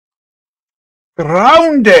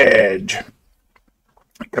Grounded!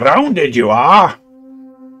 Grounded you are!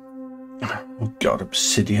 Oh God,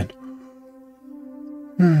 obsidian.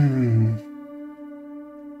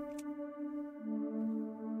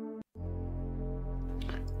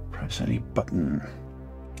 Press any button.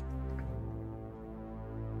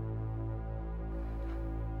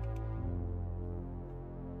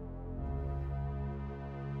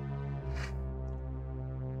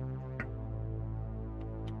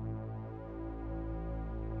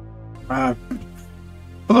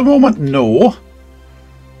 For the moment, no.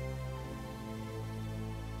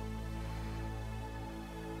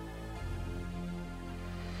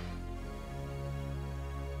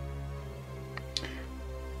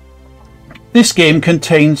 This game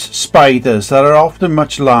contains spiders that are often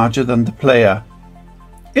much larger than the player.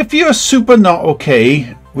 If you're super not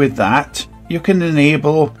okay with that, you can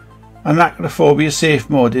enable an acrophobia safe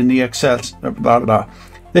mode in the Excel. Blah, blah.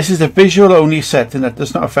 This is a visual only setting that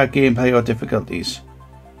does not affect gameplay or difficulties.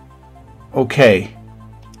 Okay.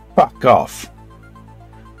 Fuck off.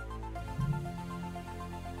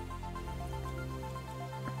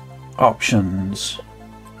 Options.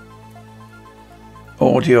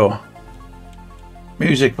 Audio.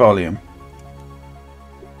 Music volume.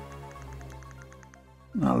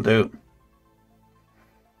 That'll do.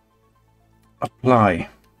 Apply.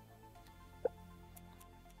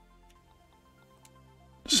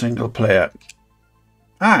 Single player.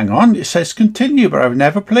 Hang on, it says continue, but I've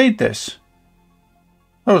never played this.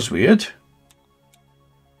 That was weird.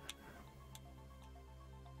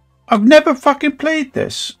 I've never fucking played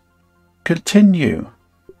this. Continue.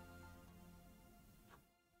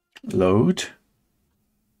 Load.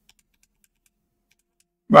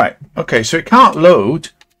 Right, okay, so it can't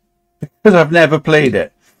load because I've never played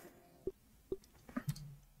it.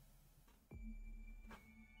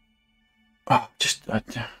 Oh, just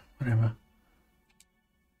whatever.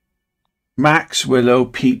 Max, Willow,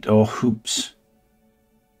 Pete, or Hoops.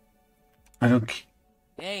 I don't.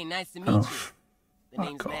 Hey, nice to meet you. The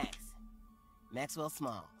name's God. Max. Maxwell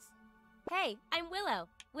Smalls. Hey, I'm Willow.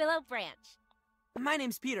 Willow Branch. My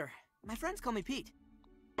name's Peter. My friends call me Pete.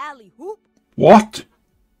 Alley Hoop. What?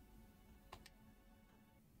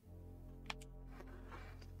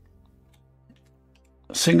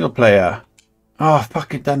 Single player. Oh,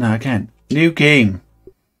 fuck it, done that again. New game.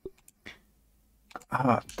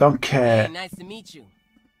 Don't care. Hey, nice to meet you.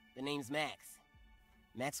 The name's Max.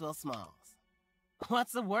 Maxwell Smalls.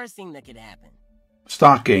 What's the worst thing that could happen?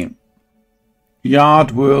 Start game.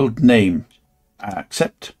 Yard world name.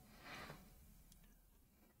 Accept.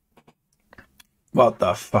 What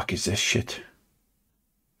the fuck is this shit?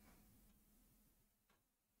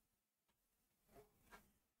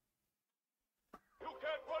 You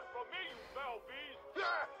can't run from me, you foul beast!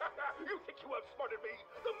 You think you outsmarted me?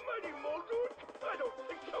 The mighty Muldoon? I don't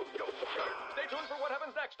think so, Yokes Girth! Stay tuned for what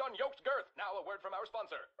happens next on Yokes Girth. Now a word from our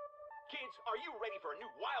sponsor. Kids, are you ready for a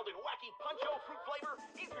new wild and wacky puncho fruit flavor?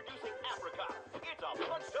 Introducing Apricot. It's a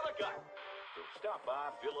punch to the gut. So stop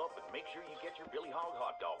by, fill up, and make sure you get your Billy Hog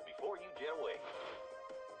hot dog before you jet away.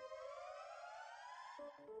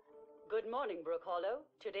 Good morning, Brook Hollow.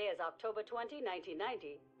 Today is October 20,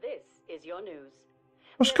 1990. This is your news.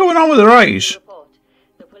 What's going on with her eyes? Report.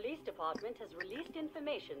 The police department has released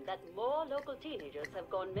information that more local teenagers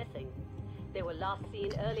have gone missing. They were last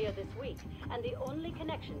seen earlier this week, and the only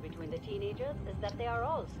connection between the teenagers is that they are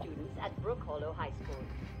all students at Brook Hollow High School.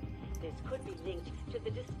 This could be linked to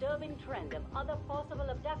the disturbing trend of other possible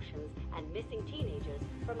abductions and missing teenagers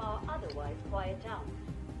from our otherwise quiet town.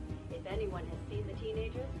 If anyone has seen the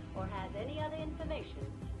teenagers or has any other information,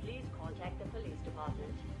 please contact the police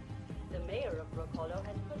department. The mayor of Brook Hollow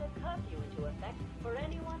has put a curfew into effect for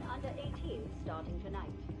anyone under 18 starting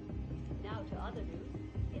tonight. Now to other news.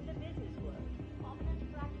 In the business world,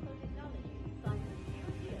 prominent practical technology signs a few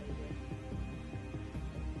deals with.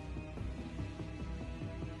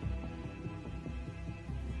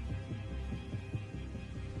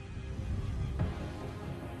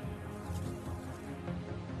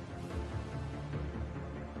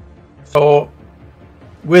 So,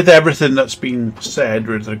 with everything that's been said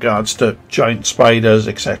with regards to giant spiders,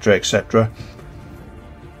 etc., etc.,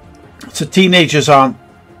 so teenagers aren't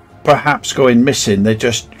perhaps going missing, they're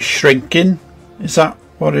just shrinking. Is that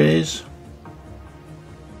what it is?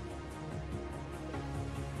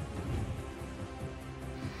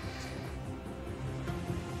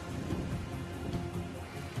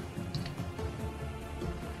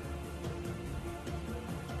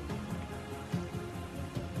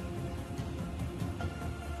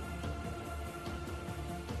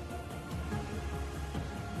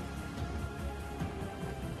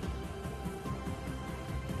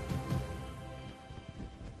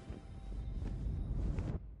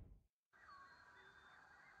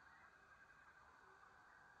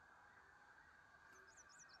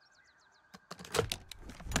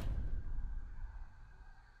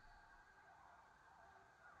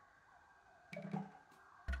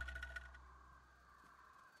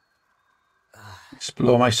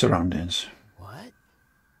 Explore my surroundings. What?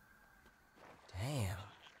 Damn.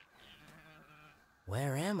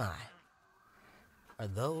 Where am I? Are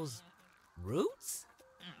those roots?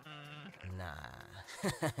 Nah,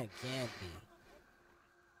 can't be.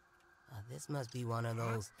 This must be one of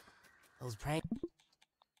those prank.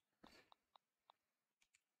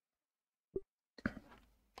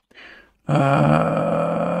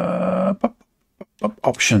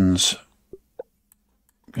 Options.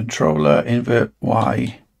 Controller, invert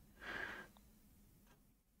Y.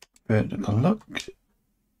 Vertical look.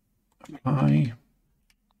 Apply.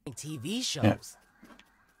 TV shows.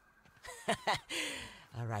 Yeah.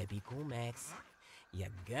 All right, be cool, Max. You're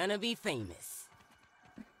gonna be famous.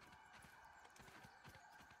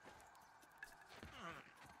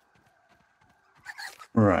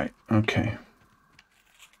 Right, okay.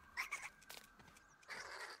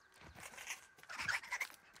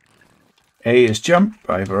 A is jump.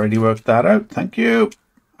 I've already worked that out. Thank you.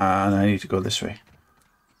 And I need to go this way.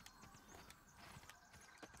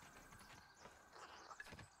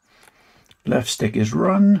 Left stick is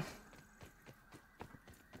run.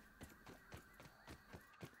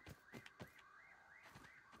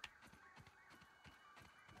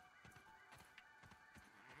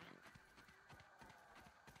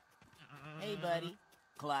 Hey, buddy.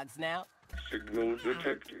 Clogs now? Signal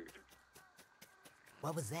detected.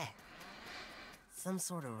 What was that? Some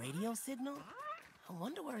sort of radio signal? I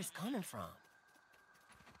wonder where it's coming from.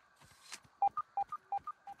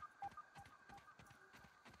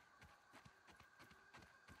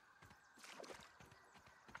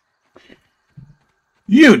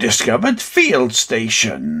 You discovered field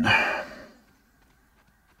station.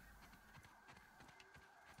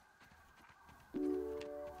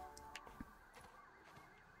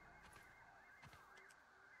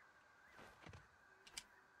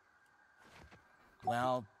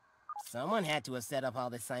 Well, someone had to have set up all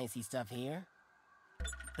this sciencey stuff here.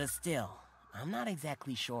 But still, I'm not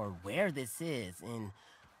exactly sure where this is and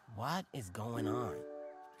what is going on.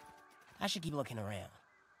 I should keep looking around.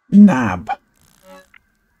 Nab.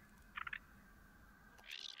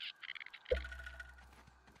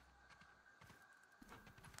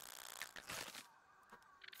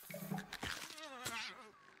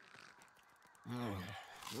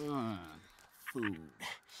 Food.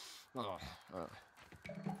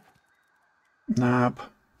 Nab.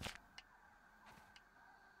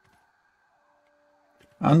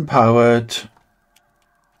 Unpowered.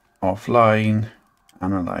 Offline.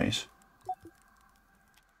 Analyze.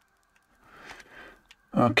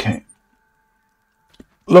 Okay.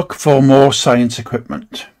 Look for more science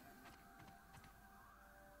equipment.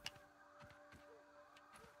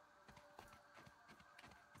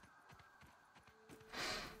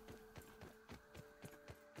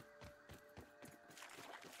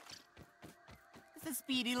 It's a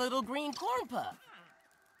speedy little green corn puff.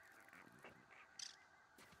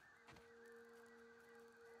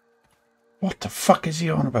 What the fuck is he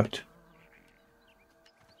on about?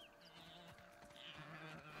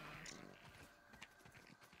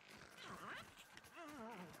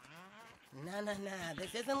 Nah,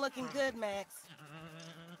 this isn't looking good, Max.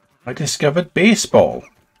 I discovered baseball.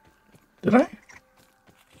 Did I?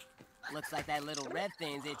 Looks like that little red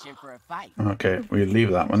thing's itching for a fight. Okay, we'll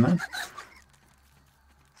leave that one then.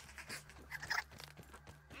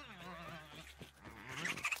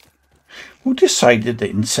 Who decided that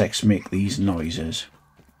insects make these noises?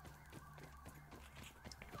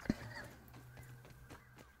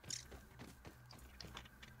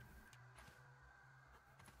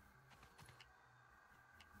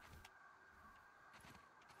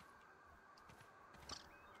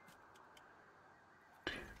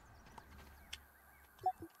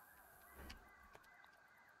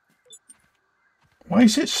 Why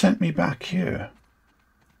has it sent me back here?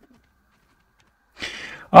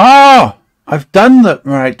 Oh! I've done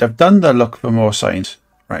the look for more science.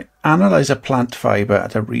 Right. Analyze a plant fiber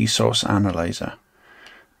at a resource analyzer.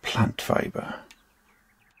 Plant fiber.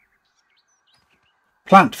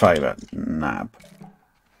 Plant fiber. Nab.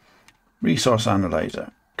 Resource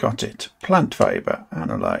analyzer. Got it. Plant fiber.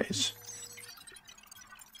 Analyze.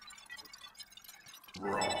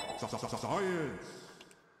 Science.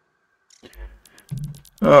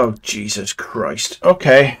 Oh, Jesus Christ.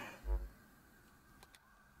 Okay.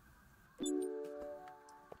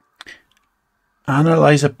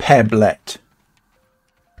 Analyze a pebblet.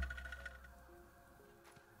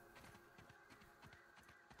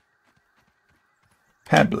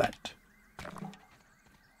 Pebblet.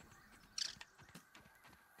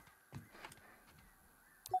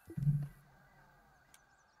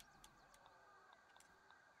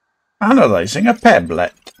 Analyzing a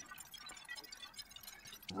pebblet.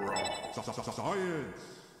 Science.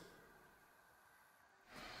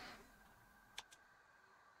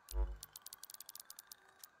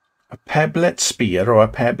 A pebblet spear or a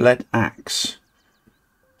pebblet axe?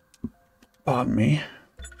 Pardon me.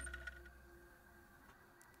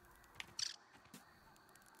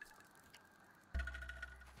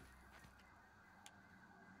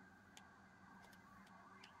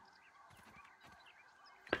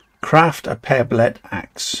 Craft a pebblet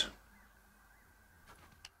axe.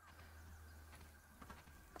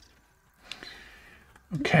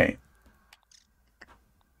 Okay.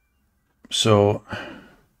 So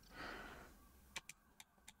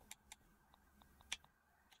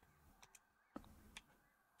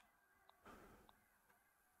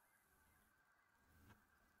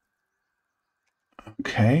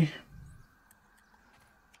okay.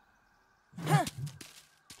 Oh,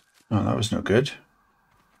 that was no good.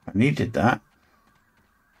 I needed that.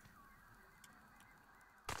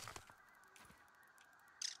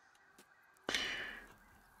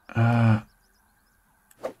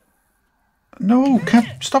 No,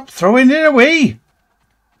 can't stop throwing it away.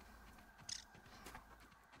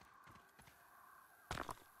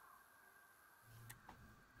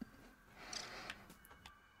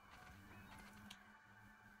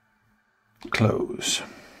 Close.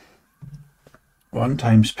 1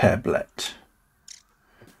 times pebblet.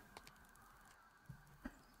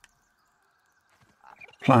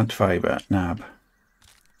 Plant fiber, nab.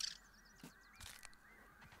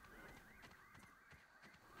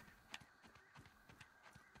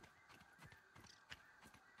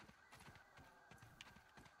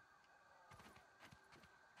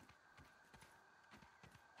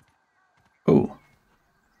 Oh.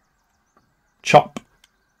 Chop.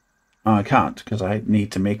 Oh, I can't because I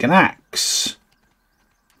need to make an axe.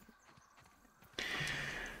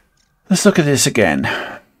 Let's look at this again.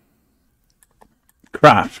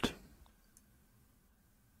 Craft.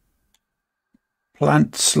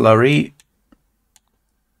 Plant slurry.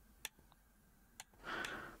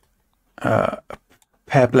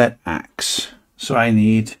 Pebblet axe. So I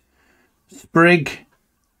need sprig,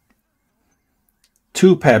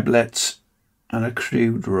 2 pebblets, and a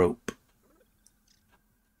crude rope.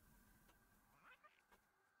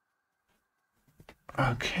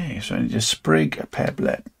 Okay, so I need a sprig, a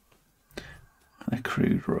pebblet, and a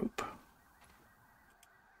crude rope.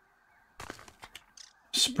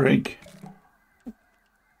 Sprig,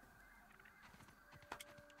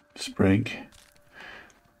 sprig,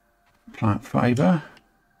 plant fiber,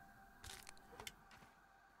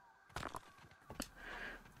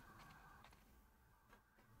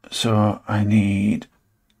 so I need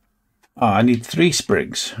 3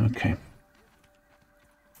 sprigs. Okay,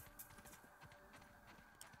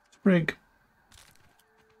 sprig,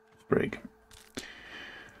 sprig.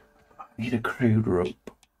 I need a crude rope.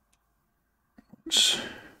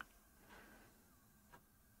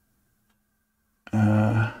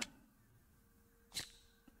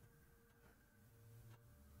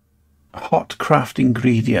 Hot craft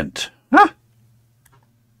ingredient. Ah!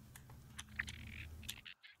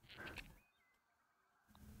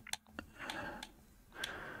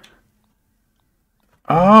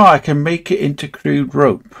 Oh, I can make it into crude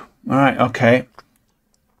rope. All right, okay.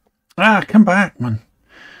 Ah, come back, man.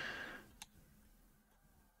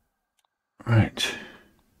 Right.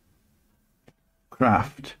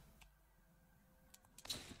 Craft.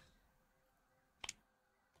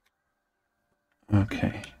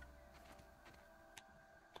 Okay.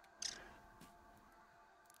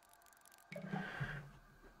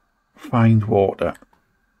 Find water.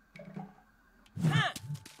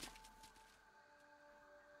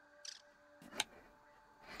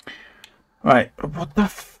 Right, what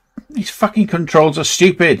the these fucking controls are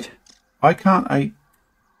stupid. Why can't I?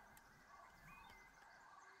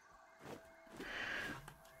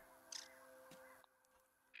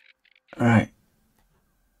 Right.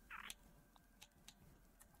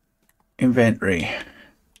 Inventory.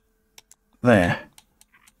 There.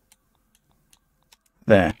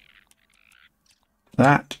 There.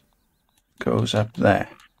 That goes up there.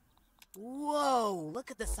 Whoa, look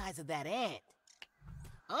at the size of that ant.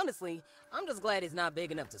 Honestly, I'm just glad it's not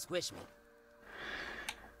big enough to squish me.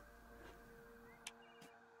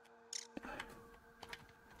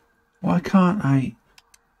 Why can't I?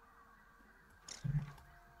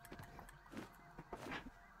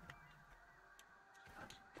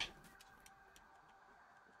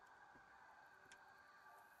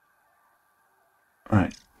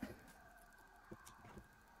 Right.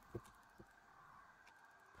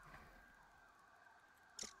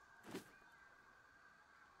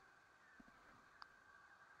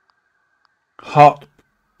 Hot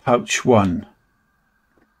pouch 1.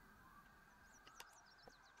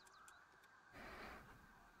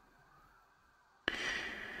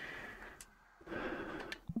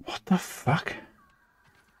 What the fuck?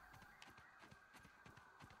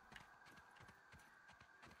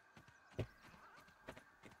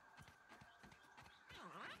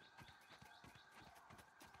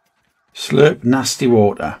 Slurp nasty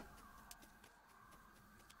water.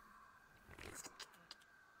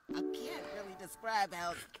 I can't really describe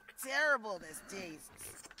how terrible this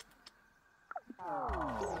tastes.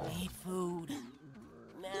 Need food.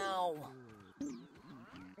 Now.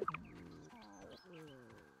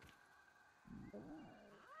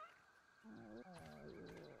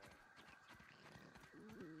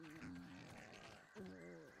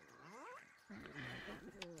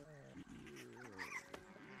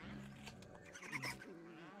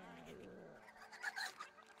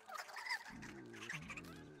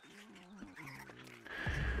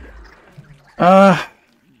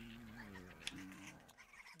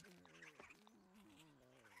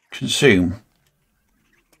 Consume.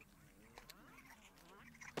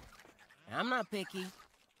 I'm not picky.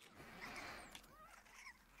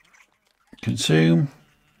 Consume.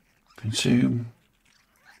 Consume.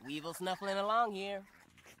 Weevil snuffling along here.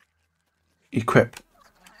 Equip.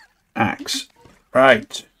 Axe.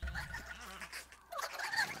 Right.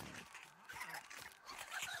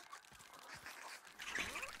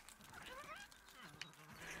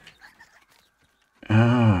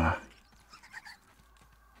 Ah.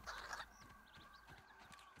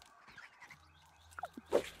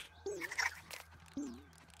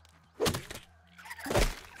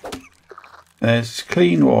 There's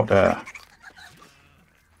clean water.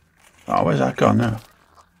 Oh, where's that gone now?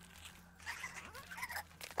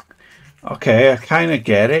 Okay, I kind of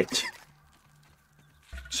get it.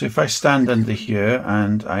 So if I stand under here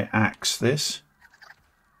and I axe this.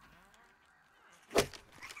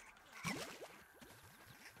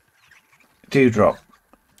 Dewdrop.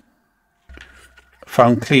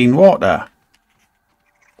 Found clean water.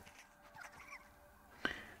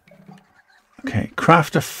 Okay,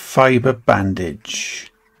 craft a fibre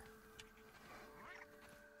bandage.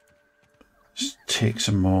 Let's take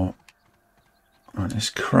some more. Right,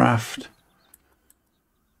 let's craft.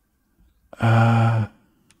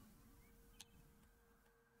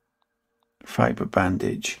 Fibre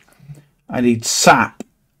bandage. I need sap.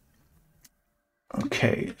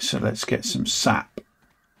 Okay, so let's get some sap.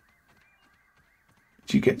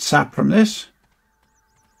 Do you get sap from this?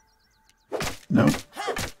 No.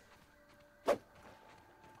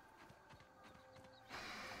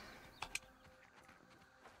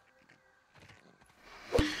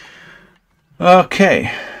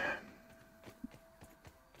 Okay.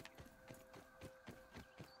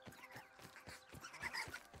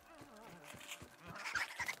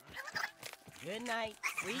 Good night.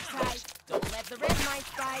 Sleep tight. Don't let the red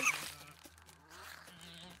mice bite.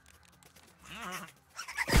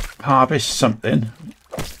 Harvest something.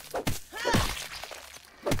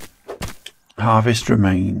 Harvest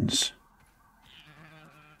remains.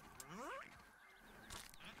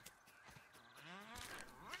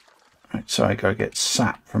 Right, so I gotta get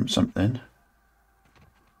sap from something.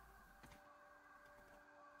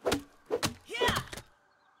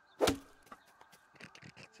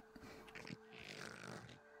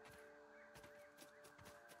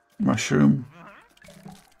 Mushroom.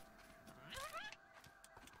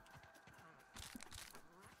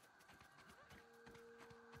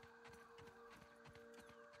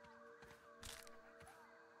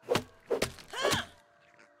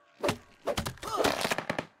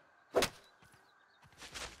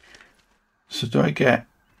 So do I get...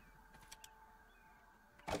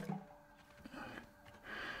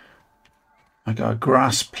 I got a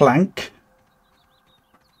grass plank.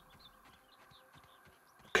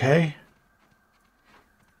 Okay.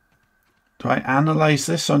 Do I analyze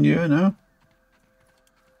this on you now?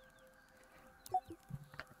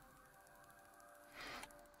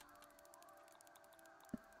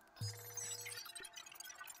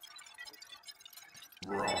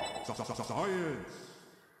 Science.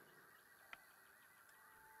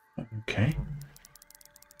 Okay.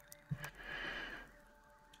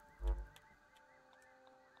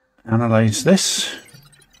 Analyze this.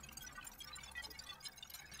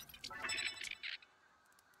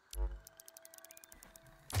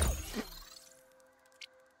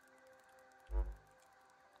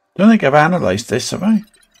 Don't think I've analysed this, have I?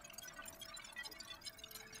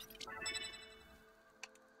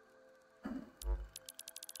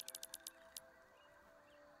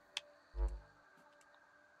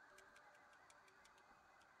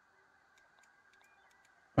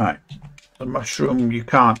 Right. The mushroom you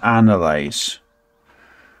can't analyse.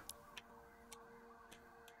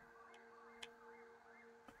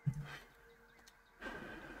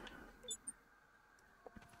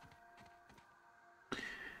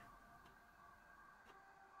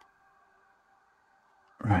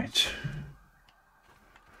 Right.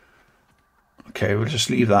 Okay, we'll just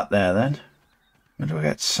leave that there then. Where do I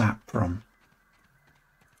get sap from?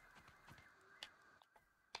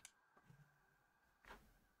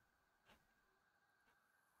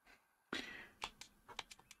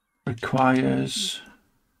 Requires...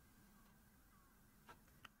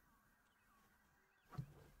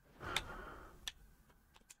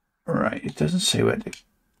 Right, it doesn't say where to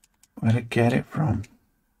get it from.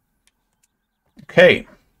 Okay.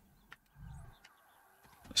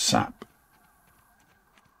 Sap.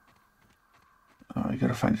 Oh, I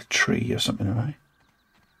gotta find a tree or something, have I?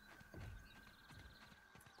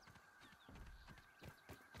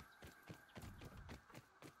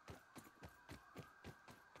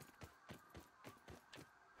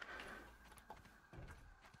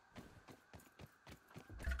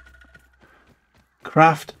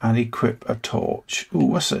 Craft and equip a torch. Ooh,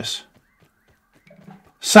 what's this?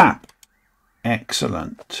 Sap.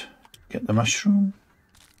 Excellent. Get the mushroom.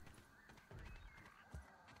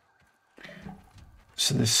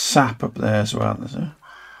 So there's sap up there as well, is there?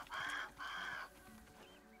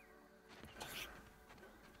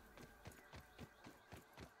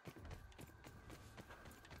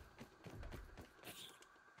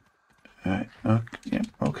 Right. Okay.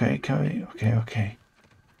 Okay.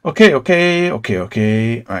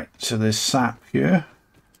 Right. So there's sap here.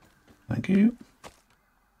 Thank you.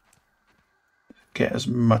 Get as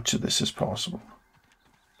much of this as possible.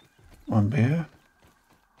 One beer.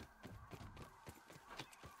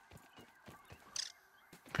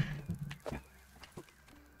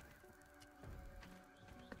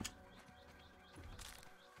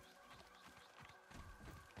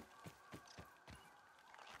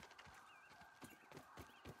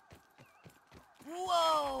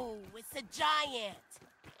 Whoa! It's a giant!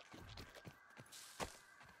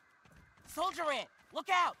 Soldier ant! Look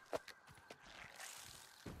out!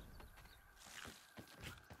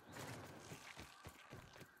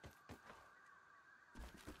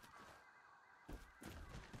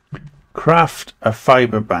 Craft a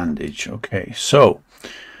fiber bandage. Okay, so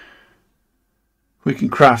we can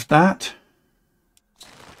craft that.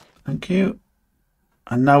 Thank you.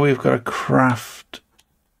 And now we've got to craft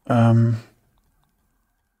a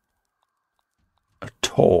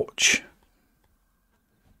torch.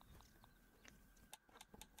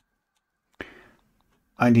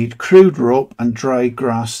 I need crude rope and dry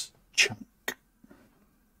grass chunk.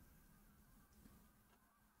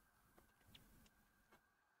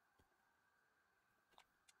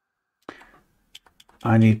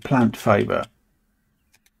 I need plant fiber.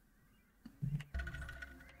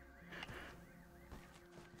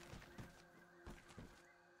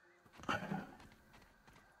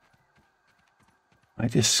 I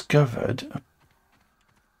discovered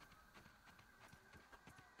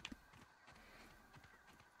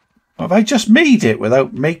have I just made it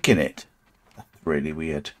without making it? That's really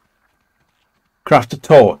weird. Craft a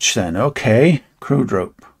torch then. Okay. Crude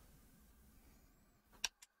rope.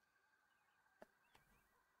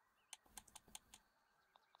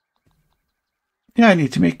 Yeah, I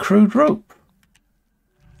need to make crude rope.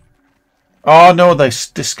 Oh no, they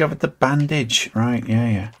discovered the bandage. Right,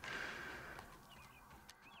 yeah.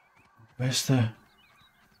 Where's the...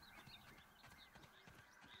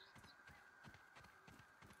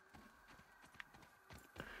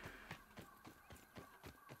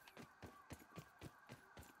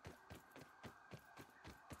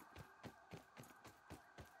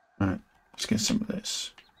 Right, let's get some of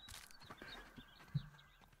this.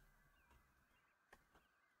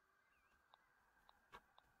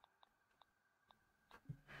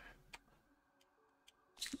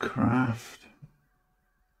 Craft.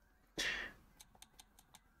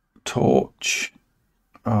 Torch.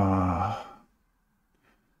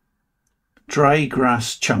 Dry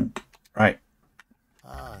grass chunk. Right.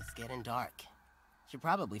 Oh, it's getting dark. Should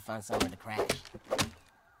probably find somewhere to crash.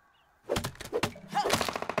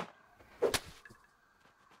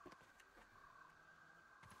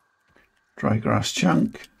 Dry grass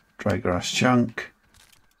chunk. Dry grass chunk.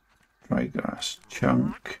 Dry grass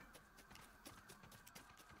chunk.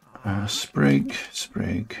 Sprig.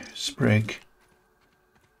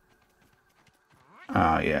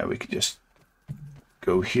 Yeah, we could just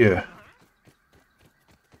go here.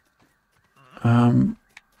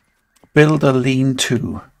 Build a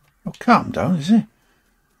lean-to. Oh, calm down, is it?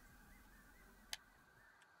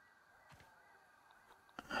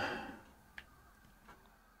 I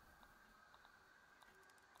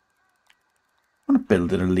want to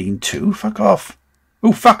build a lean-to. Fuck off.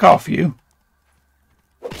 Oh, fuck off, you.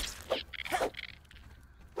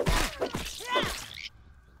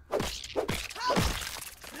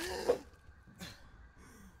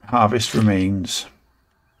 Harvest remains.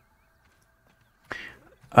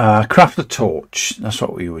 Craft a torch. That's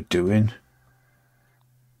what we were doing.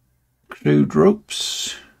 Crude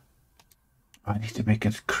ropes. I need to make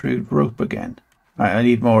a crude rope again. Right, I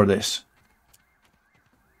need more of this.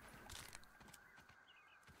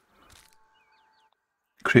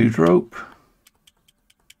 Crude rope.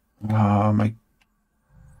 Oh, my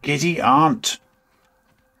giddy aunt.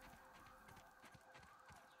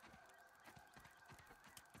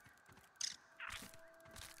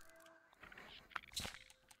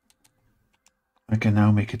 I can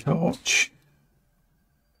now make a torch.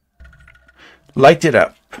 Light it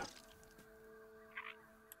up.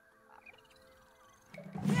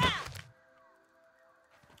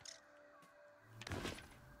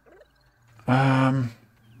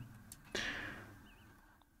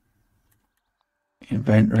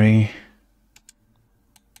 Inventory.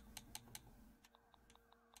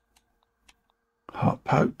 Hot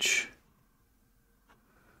pouch.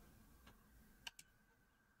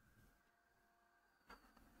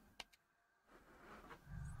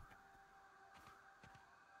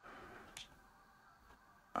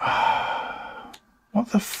 What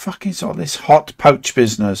the fuck is all this hot pouch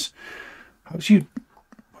business? What do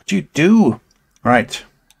you do? Right.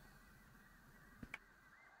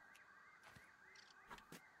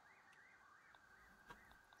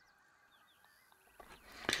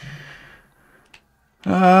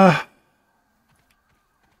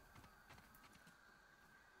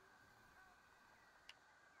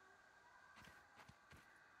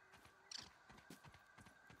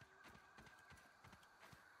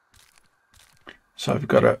 So I've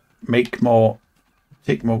got to make more,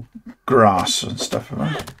 take more grass and stuff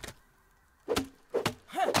around.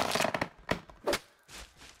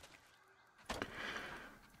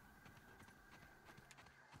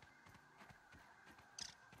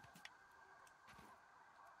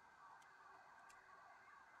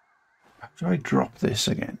 How do I drop this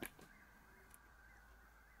again?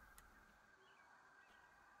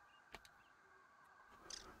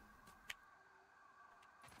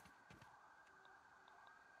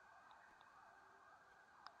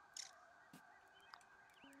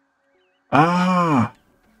 Ah!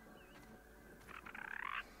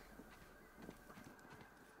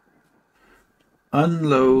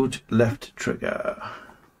 Unload left trigger.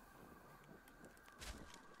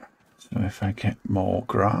 So if I get more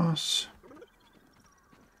grass.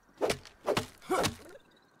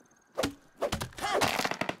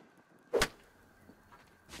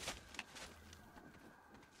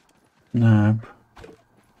 Nab.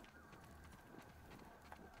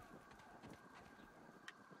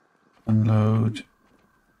 Unload.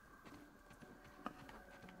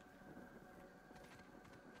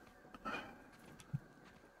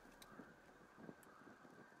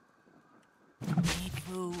 Need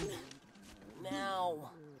food.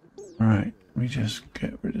 Now. Right, we just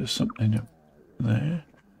get rid of something up there.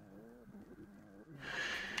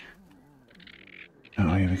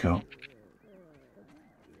 Oh, here we go.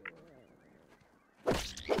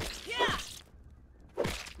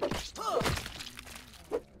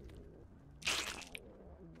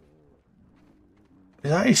 Is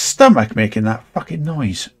that his stomach making that fucking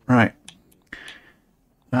noise? Right.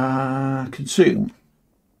 Consume.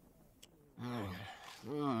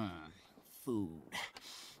 Food.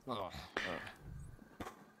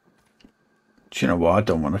 Do you know what? I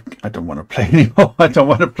don't want to play anymore. I don't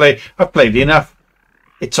want to play. I've played enough.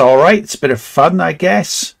 It's all right. It's a bit of fun, I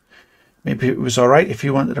guess. Maybe it was all right if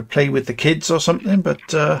you wanted to play with the kids or something, but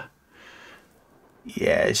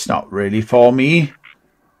yeah, it's not really for me.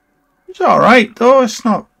 It's all right though. It's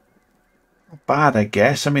not bad, I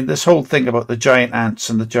guess. I mean, this whole thing about the giant ants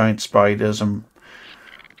and the giant spiders and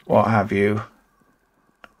what have you.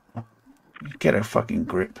 Get a fucking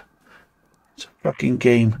grip. It's a fucking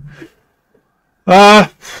game. Yeah.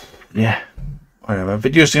 Whatever.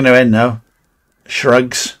 Video's going to end now.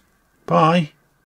 Shrugs. Bye.